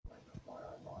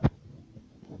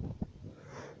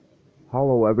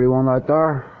Hello everyone out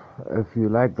there. If you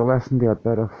like to listen to a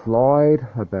bit of Floyd,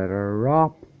 a bit of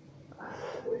rap,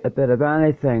 a bit of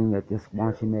anything that just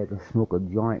wants you maybe to smoke a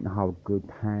joint and have good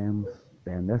times,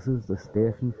 then this is the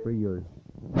station for you.